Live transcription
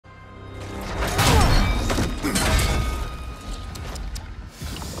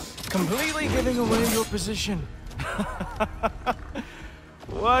Completely giving away your position.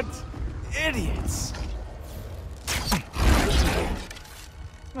 What idiots.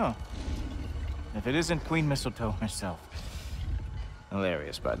 Oh. If it isn't Queen Mistletoe herself.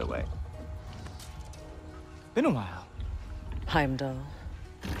 Hilarious, by the way. Been a while. Heimdall.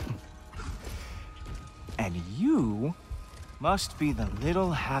 And you must be the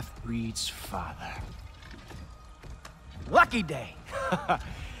little half-breed's father. Lucky day!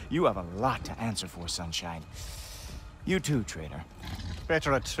 You have a lot to answer for, Sunshine. You too, traitor.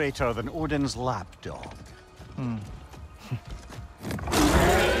 Better a traitor than Odin's lapdog. The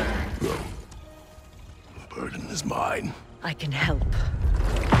burden is mine. I can help.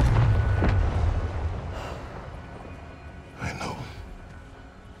 I know.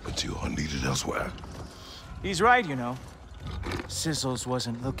 But you are needed elsewhere. He's right, you know. Sizzles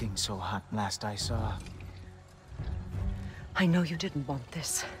wasn't looking so hot last I saw. I know you didn't want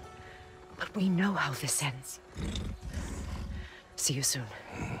this, but we know how this ends. See you soon.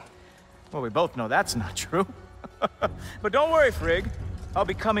 Well, we both know that's not true. But don't worry, Frigg. I'll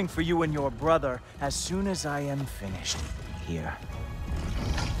be coming for you and your brother as soon as I am finished here.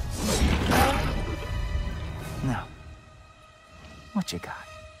 Now, what you got?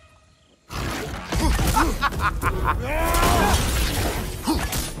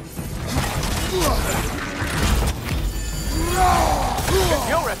 With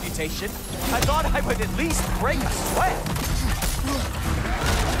your reputation, I thought I would at least break a sweat.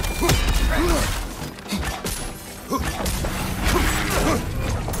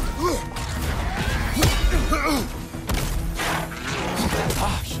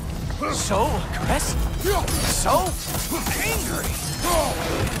 Gosh, so aggressive, so angry.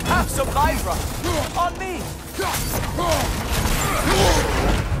 Have some Hydra on me.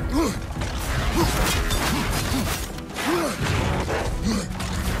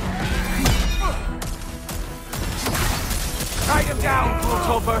 Strike him down,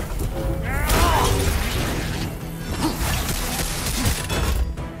 Gultoper!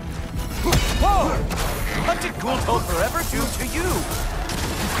 Whoa! What did Gultoper ever do to you?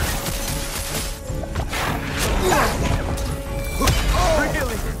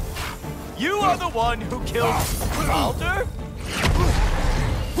 Really? You are the one who killed Baldur?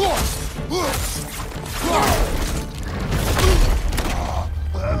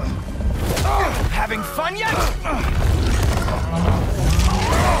 Having fun yet?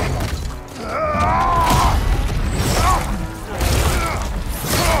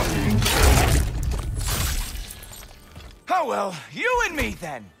 Oh well, you and me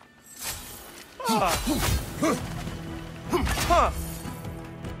then. Huh.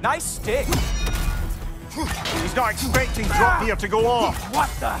 Nice stick. He's not expecting Dropnir to go off. What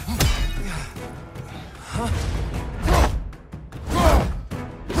the?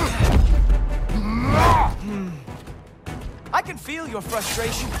 I can feel your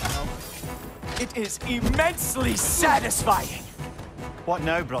frustration, you know. It is immensely satisfying. What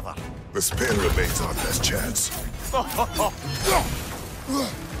now, brother? The spear remains our best chance.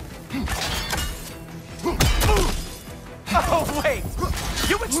 Oh, wait!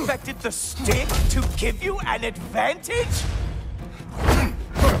 You expected the stick to give you an advantage?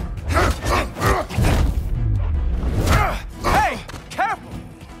 Hey! Careful!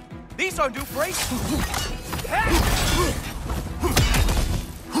 These are new bracelets!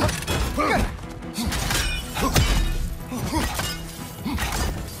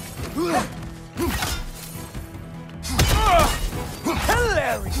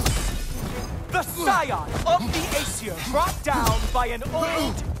 Hilarious! The scion of the Aesir brought down by an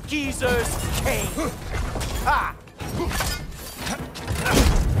old geezer's cane. Ha!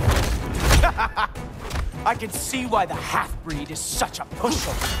 I can see why the half-breed is such a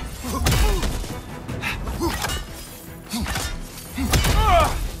pushover.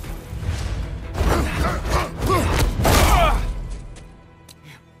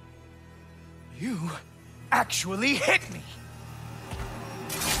 You actually hit me.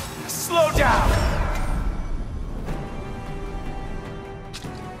 Slow down.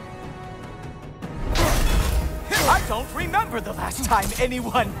 I don't remember the last time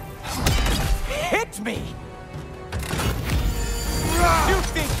anyone hit me. You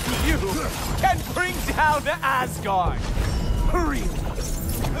think you can bring down Asgard? Really?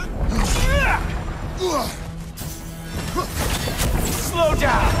 Slow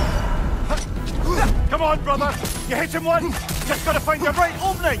down. Come on, brother! You hit him once! Just gotta find the right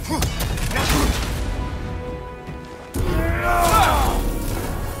opening!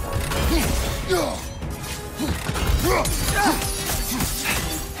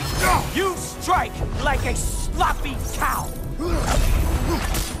 You strike like a sloppy cow!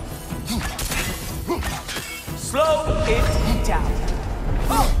 Slow it down.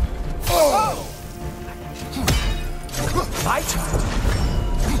 Oh! My turn.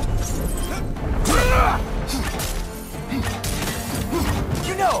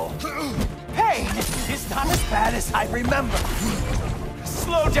 You know, pain is not as bad as I remember.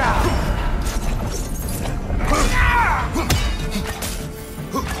 Slow down.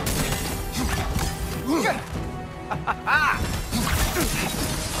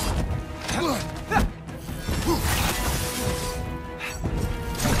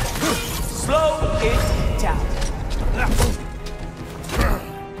 Slow it down.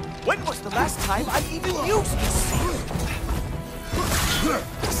 When was the last time I even used this?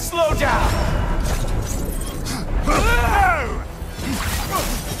 Slow down.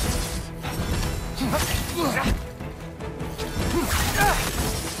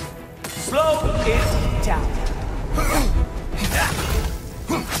 Slow it down.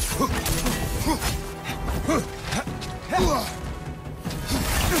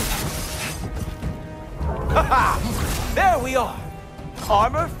 Haha! There we are.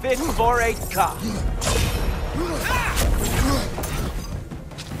 Armor fit for a cop.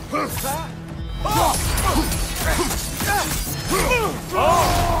 Oh,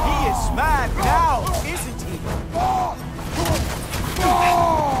 he is mad now, isn't he?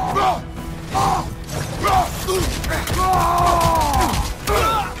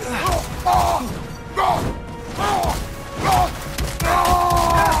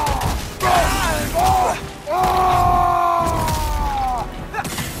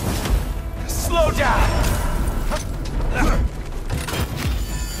 Slow down.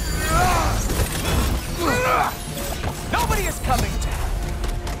 Nobody is coming down.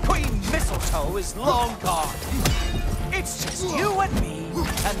 Queen Mistletoe is long gone. It's just you and me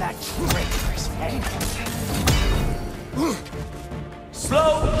and that traitorous head.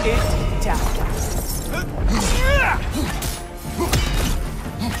 Slow it down.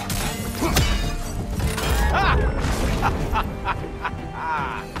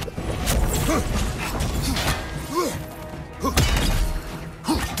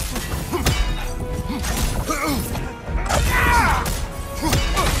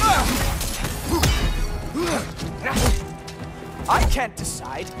 I can't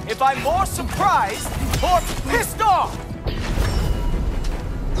decide if I'm more surprised or pissed off!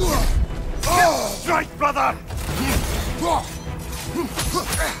 Strike, brother!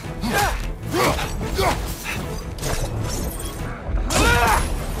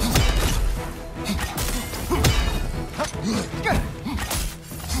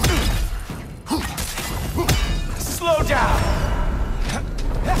 Slow down!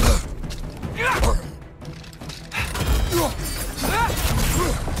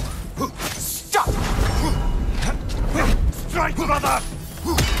 Stop! Strike, brother!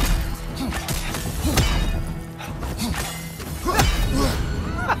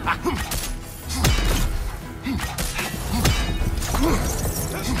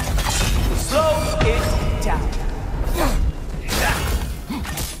 Slow it down.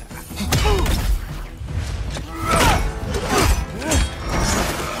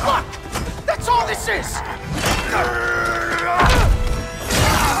 Look! That's all this is!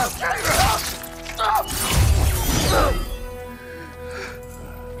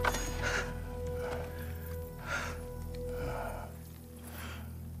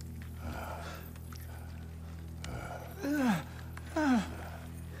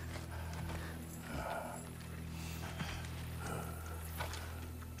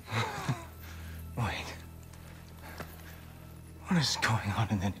 Wait. What is going on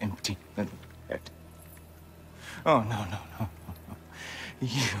in that empty little head? Oh, no.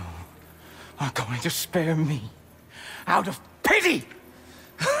 You are going to spare me out of pity!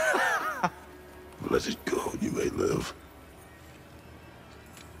 Let it go, you may live.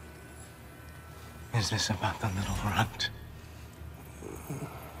 Is this about the little runt?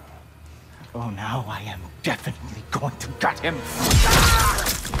 Oh, now I am definitely going to gut him.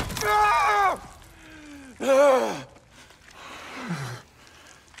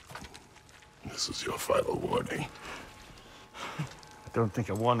 This is your final warning. I don't think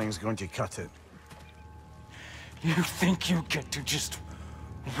a warning's going to cut it. You think you get to just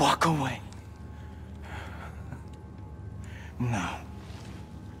walk away? No.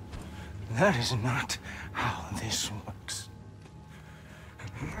 That is not how this works.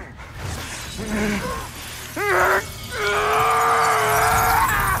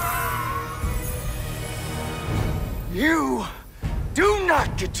 You do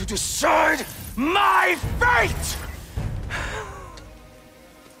not get to decide my fate!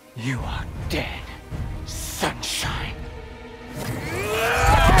 You are dead, sunshine.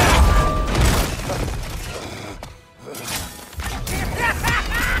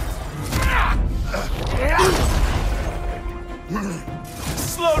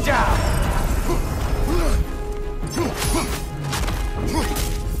 Slow down!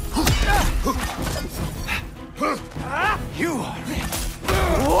 You are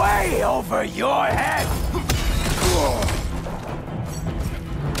way over your head!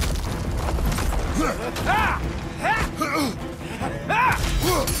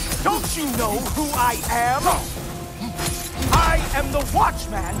 Don't you know who I am? I am the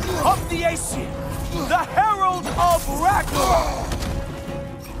Watchman of the Aesir, the Herald of Ragnarök!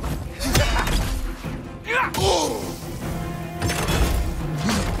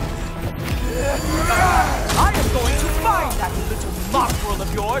 I am going to find that little mongrel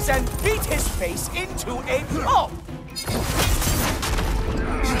of yours and beat his face into a pulp!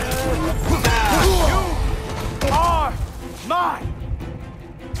 You are mine!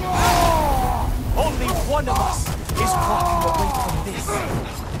 Only one of us is walking away from this.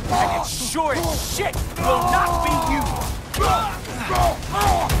 And it sure as shit will not be you!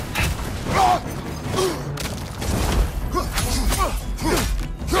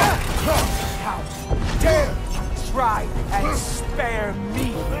 How dare you try and spare me!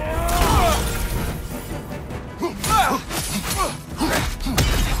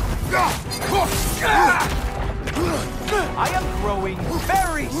 I am growing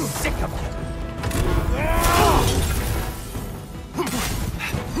very sick of you.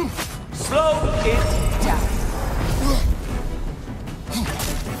 Slow it down.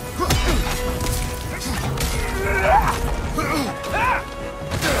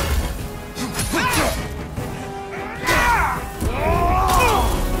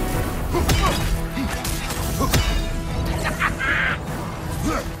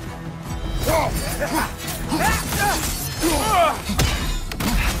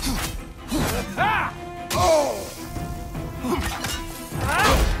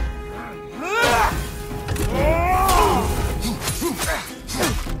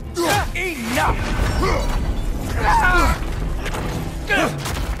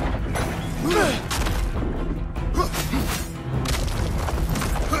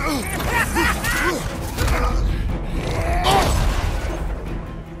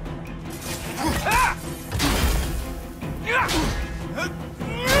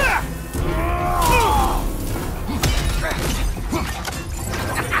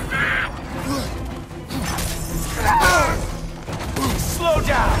 Slow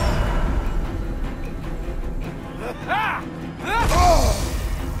down!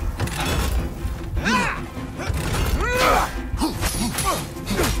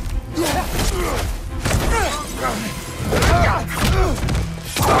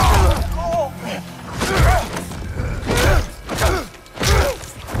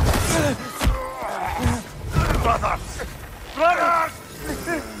 Brother!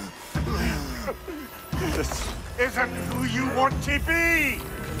 This isn't who you want to be!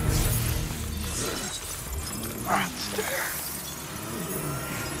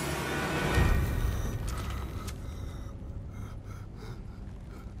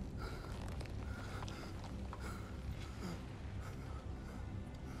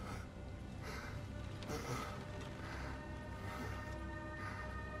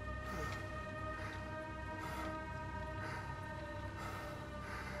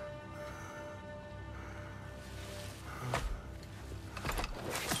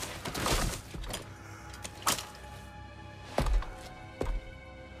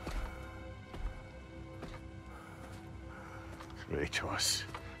 Kratos,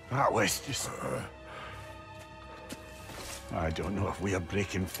 that was just... I don't know if we are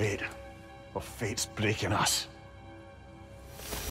breaking fate, or fate's breaking us.